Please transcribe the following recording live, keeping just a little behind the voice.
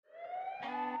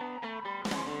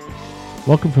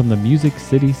Welcome from the Music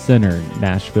City Center,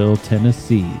 Nashville,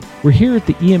 Tennessee. We're here at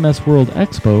the EMS World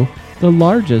Expo, the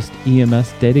largest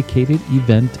EMS dedicated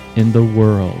event in the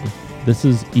world. This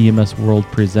is EMS World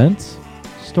Presents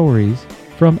Stories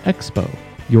from Expo.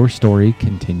 Your story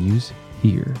continues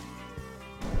here.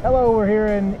 Hello, we're here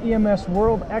in EMS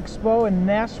World Expo in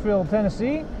Nashville,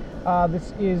 Tennessee.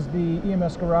 This is the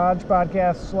EMS Garage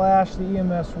podcast / the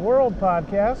EMS World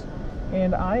podcast,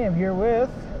 and I am here with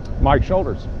Mike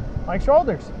Shoulders. Mike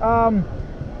Shoulders.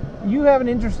 You have an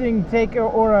interesting take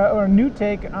or a new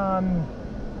take on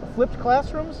flipped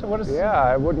classrooms. What is? Yeah,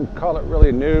 I wouldn't call it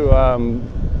really new.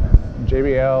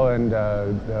 JBL and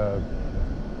the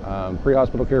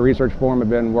Pre-Hospital Care Research Forum have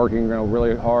been working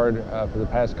really hard for the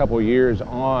past couple of years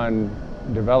on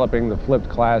developing the flipped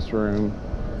classroom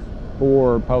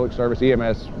for public service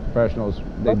EMS professionals.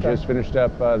 They just finished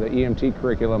up the EMT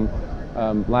curriculum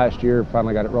last year,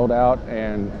 finally got it rolled out,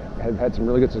 and have had some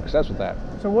really good success with that.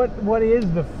 So what is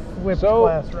the flipped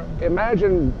classroom?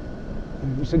 Imagine,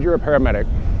 you said you're a paramedic,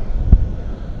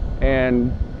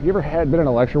 and you ever been in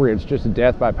a lecture where it's just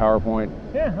death by PowerPoint?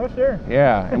 Yeah, oh sure.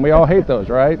 Yeah, and we all hate those,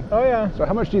 right? Oh yeah. So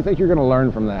how much do you think you're going to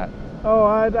learn from that? Oh,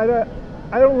 I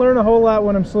don't learn a whole lot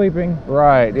when I'm sleeping.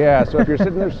 Right, yeah. So if you're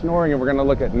sitting there snoring and we're going to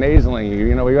look at nasaling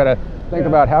you, we got to think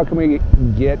about how can we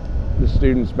get the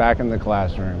students back in the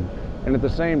classroom, and at the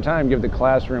same time give the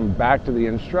classroom back to the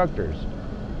instructors,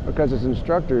 because as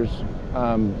instructors,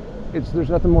 there's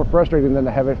nothing more frustrating than to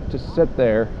have to sit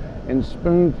there and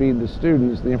spoon feed the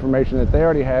students the information that they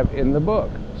already have in the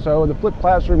book. So the flipped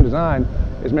classroom design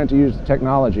is meant to use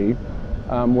technology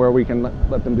where we can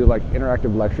let them do like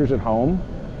interactive lectures at home.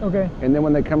 Okay. And then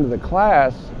when they come to the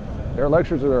class, their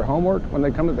lectures are their homework. When they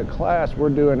come to the class, we're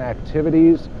doing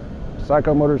activities,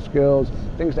 psychomotor skills,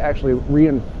 things to actually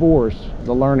reinforce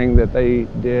the learning that they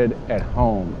did at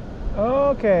home.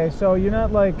 Okay, so you're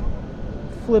not like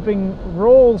flipping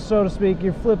roles, so to speak.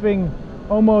 You're flipping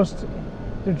almost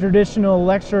the traditional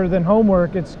lecture than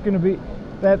homework. It's going to be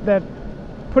that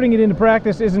putting it into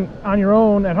practice isn't on your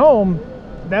own at home.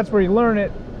 That's where you learn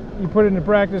it. You put it into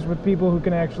practice with people who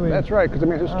can actually... That's right,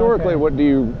 because historically, what do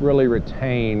you really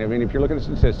retain? If you're looking at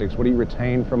statistics, what do you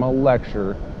retain from a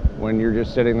lecture when you're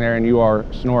just sitting there and you are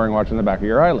snoring watching the back of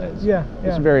your eyelids? Yeah.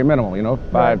 It's very minimal,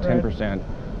 5-10%.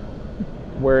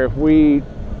 Where if we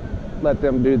let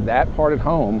them do that part at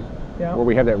home, where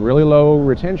we have that really low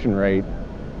retention rate,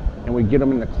 and we get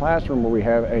them in the classroom where we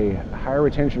have a higher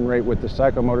retention rate with the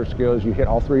psychomotor skills, you hit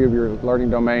all three of your learning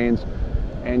domains,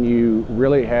 and you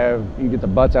really you get the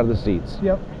butts out of the seats.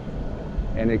 Yep.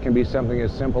 And it can be something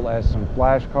as simple as some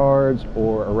flashcards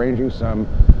or arranging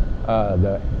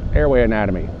the airway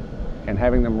anatomy and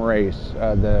having them race.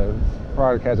 The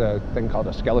product has a thing called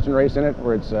a skeleton race in it,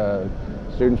 where it's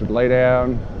students would lay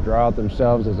down, draw out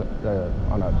themselves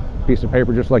on a piece of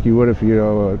paper just like you would if you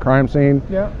a crime scene.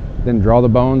 Yeah. Then draw the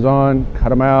bones on, cut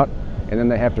them out, and then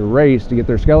they have to race to get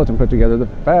their skeleton put together the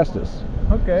fastest.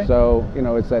 Okay. So,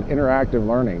 it's that interactive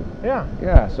learning. Yeah.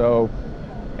 Yeah, so,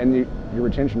 and your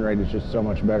retention rate is just so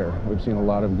much better. We've seen a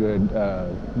lot of good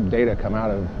data come out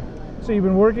of. So you've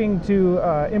been working to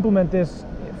implement this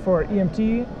for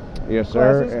EMT Yes,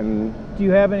 sir. classes? And do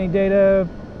you have any data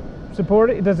support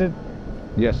it? Does it?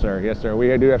 Yes, sir. Yes, sir.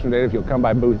 We do have some data. If you'll come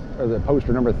by the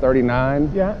poster number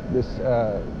 39,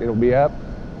 it'll be up,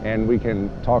 and we can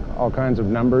talk all kinds of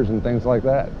numbers and things like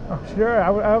that. Oh, sure.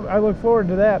 I look forward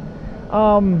to that.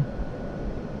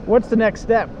 What's the next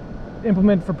step?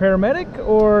 Implement for paramedic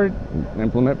or?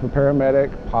 Implement for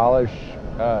paramedic, polish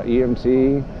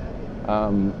EMT,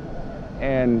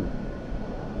 and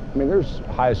there's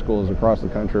high schools across the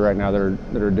country right now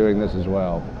that are doing this as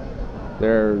well.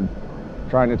 They're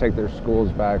trying to take their schools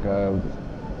back.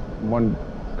 One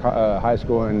high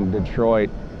school in Detroit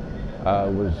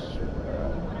was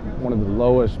one of the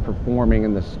lowest performing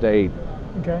in the state.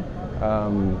 Okay.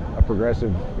 A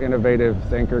progressive, innovative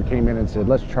thinker came in and said,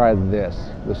 let's try this.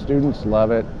 The students love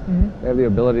it. Mm-hmm. They have the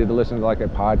ability to listen to like a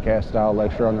podcast style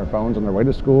lecture on their phones on their way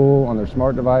to school, on their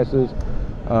smart devices.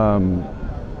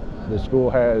 The school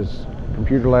has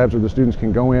computer labs where the students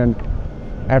can go in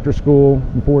after school,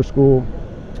 before school,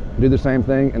 do the same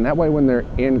thing. And that way when they're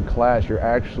in class, you're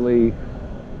actually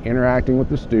interacting with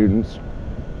the students.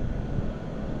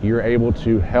 You're able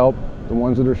to help the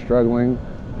ones that are struggling.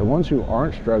 The ones who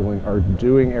aren't struggling are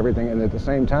doing everything, and at the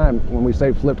same time, when we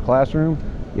say flipped classroom,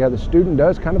 the student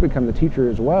does kind of become the teacher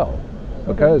as well,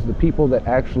 because the people that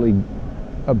actually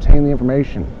obtain the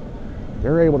information,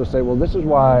 they're able to say, well, this is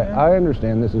why I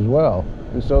understand this as well.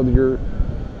 And so you're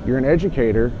an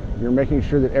educator, you're making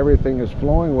sure that everything is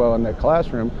flowing well in that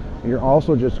classroom, and you're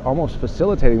also just almost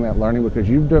facilitating that learning because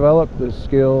you've developed the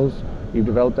skills You've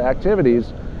developed the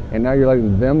activities, and now you're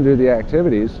letting them do the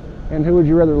activities. And who would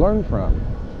you rather learn from?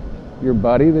 Your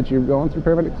buddy that you're going through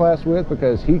paramedic class with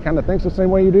because he kind of thinks the same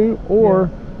way you do, or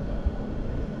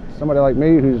somebody like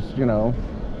me who's,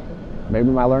 maybe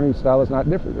my learning style is not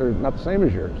different or not the same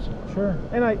as yours. Sure.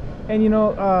 And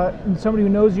somebody who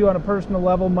knows you on a personal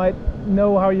level might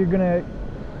know how you're going to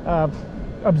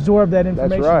absorb that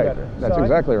information better. That's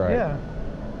exactly right. Yeah.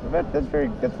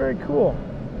 That's very cool.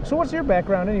 So what's your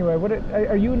background anyway?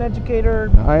 Are you an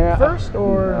educator first,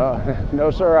 or?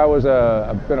 No, sir. I've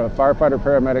been a firefighter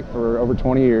paramedic for over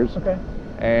 20 years. Okay.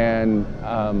 And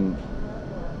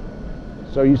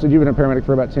so you said you've been a paramedic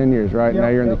for about 10 years, right? Yep, Now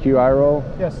you're in the QI role?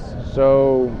 Yes.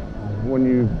 So when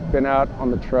you've been out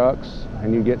on the trucks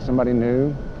and you get somebody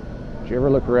new, do you ever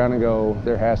look around and go,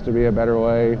 there has to be a better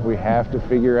way? We have to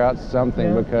figure out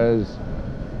something because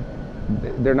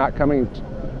they're not coming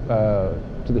to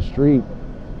the street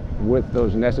with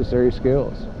those necessary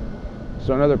skills.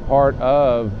 So another part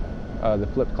of the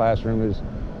flipped classroom is,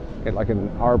 like in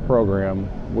our program,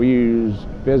 we use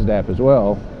FISDAP as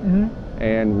well. Mm-hmm.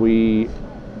 And we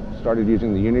started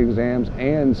using the unit exams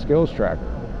and skills tracker.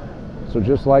 So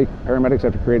just like paramedics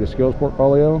have to create a skills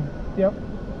portfolio,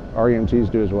 our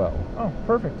EMTs do as well. Oh,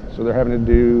 perfect. So they're having to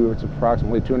do, it's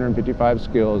approximately 255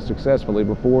 skills successfully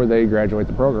before they graduate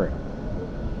the program.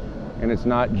 And it's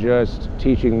not just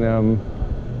teaching them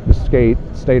the state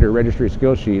or registry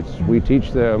skill sheets. We teach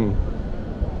them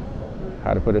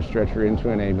how to put a stretcher into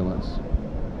an ambulance,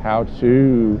 how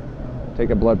to take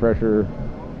a blood pressure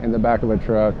in the back of a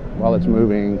truck while it's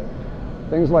moving,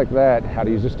 things like that, how to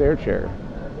use a stair chair.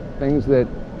 Things that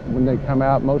when they come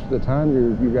out, most of the time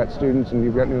you've got students and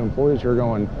you've got new employees who are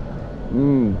going,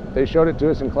 they showed it to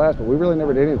us in class, but we really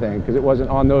never did anything because it wasn't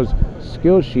on those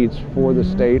skill sheets for the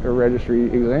state or registry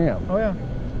exam. Oh yeah.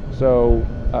 So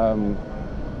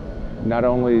not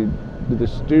only did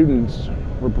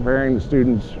we're preparing the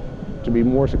students to be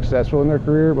more successful in their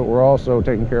career, but we're also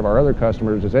taking care of our other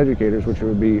customers as educators, which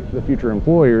would be the future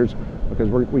employers, because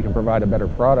we can provide a better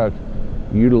product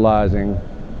utilizing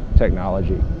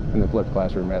technology in the flipped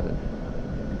classroom method.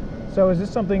 So is this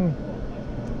something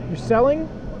you're selling?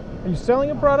 Are you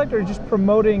selling a product or just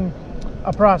promoting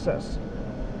a process?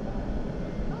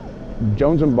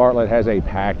 Jones & Bartlett has a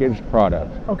packaged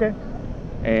product. Okay.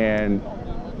 And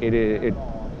it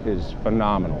is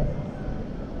phenomenal.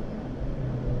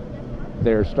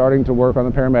 They're starting to work on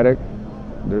the paramedic.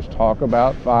 There's talk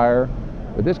about fire,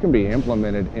 but this can be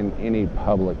implemented in any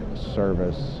public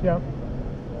service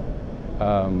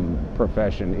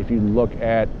profession. If you look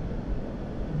at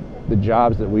the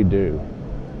jobs that we do,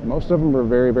 most of them are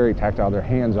very, very tactile. They're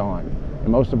hands-on. And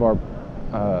most of our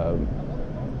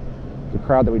the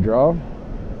crowd that we draw,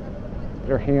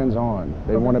 they're hands-on.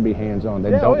 They want to be hands-on. They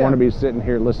don't want to be sitting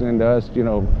here listening to us,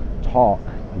 talk.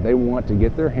 They want to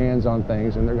get their hands on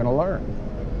things and they're going to learn.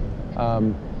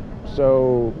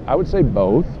 So I would say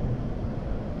both,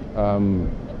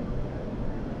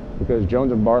 because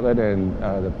Jones & Bartlett and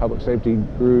the public safety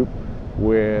group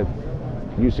with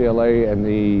UCLA and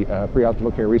the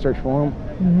Pre-Hospital Care Research Forum,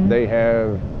 they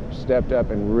have stepped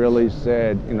up and really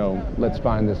said, let's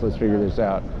find this, let's figure this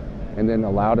out, and then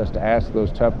allowed us to ask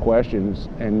those tough questions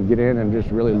and get in and just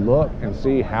really look and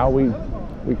see how we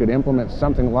could implement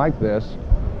something like this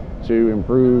to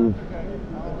improve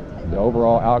the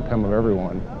overall outcome of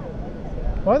everyone.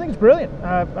 Well, I think it's brilliant.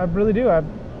 I really do.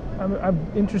 I'm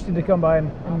interested to come by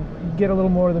and get a little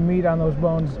more of the meat on those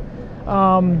bones.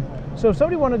 So if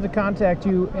somebody wanted to contact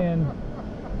you in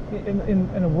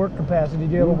a work capacity,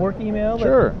 do you have a work email?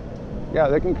 Sure. Yeah,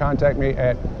 they can contact me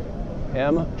at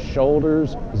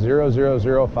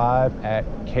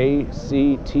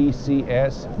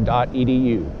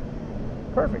mshoulders0005@kctcs.edu.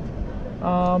 Perfect.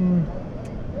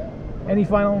 Any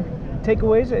final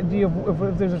takeaways? Do you have,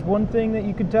 if there's just one thing that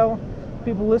you could tell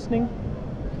people listening,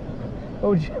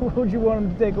 what would you want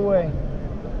them to take away?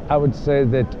 I would say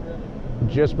that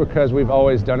just because we've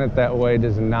always done it that way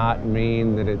does not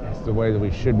mean that it's the way that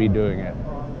we should be doing it.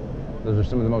 Those are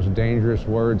some of the most dangerous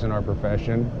words in our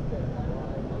profession.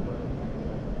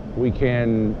 We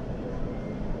can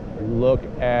look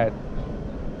at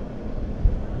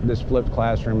this flipped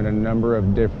classroom in a number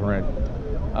of different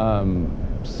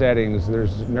settings.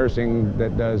 There's nursing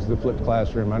that does the flipped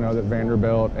classroom. I know that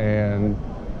Vanderbilt and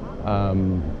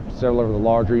several of the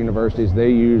larger universities,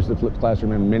 they use the flipped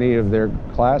classroom in many of their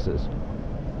classes.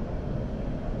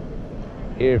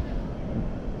 If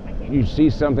you see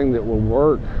something that will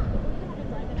work,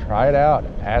 try it out,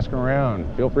 ask around.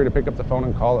 Feel free to pick up the phone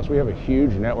and call us. We have a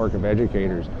huge network of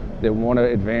educators that want to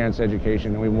advance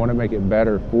education, and we want to make it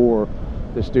better for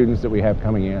the students that we have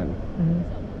coming in.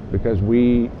 Because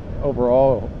we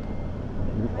overall,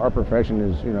 our profession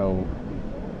is,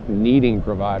 needing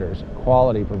providers,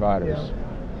 quality providers. Yeah.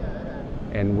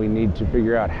 And we need to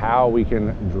figure out how we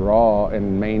can draw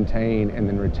and maintain and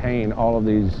then retain all of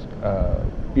these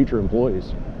future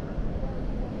employees.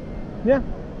 Yeah,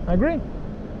 I agree.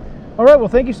 All right, well,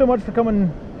 thank you so much for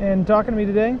coming and talking to me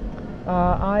today.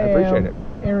 I appreciate it.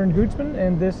 Aaron Gutzman,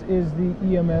 and this is the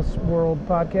EMS World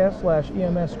Podcast /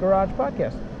 EMS Garage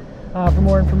Podcast. For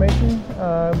more information,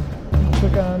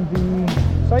 click on the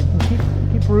site and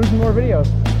keep perusing more videos.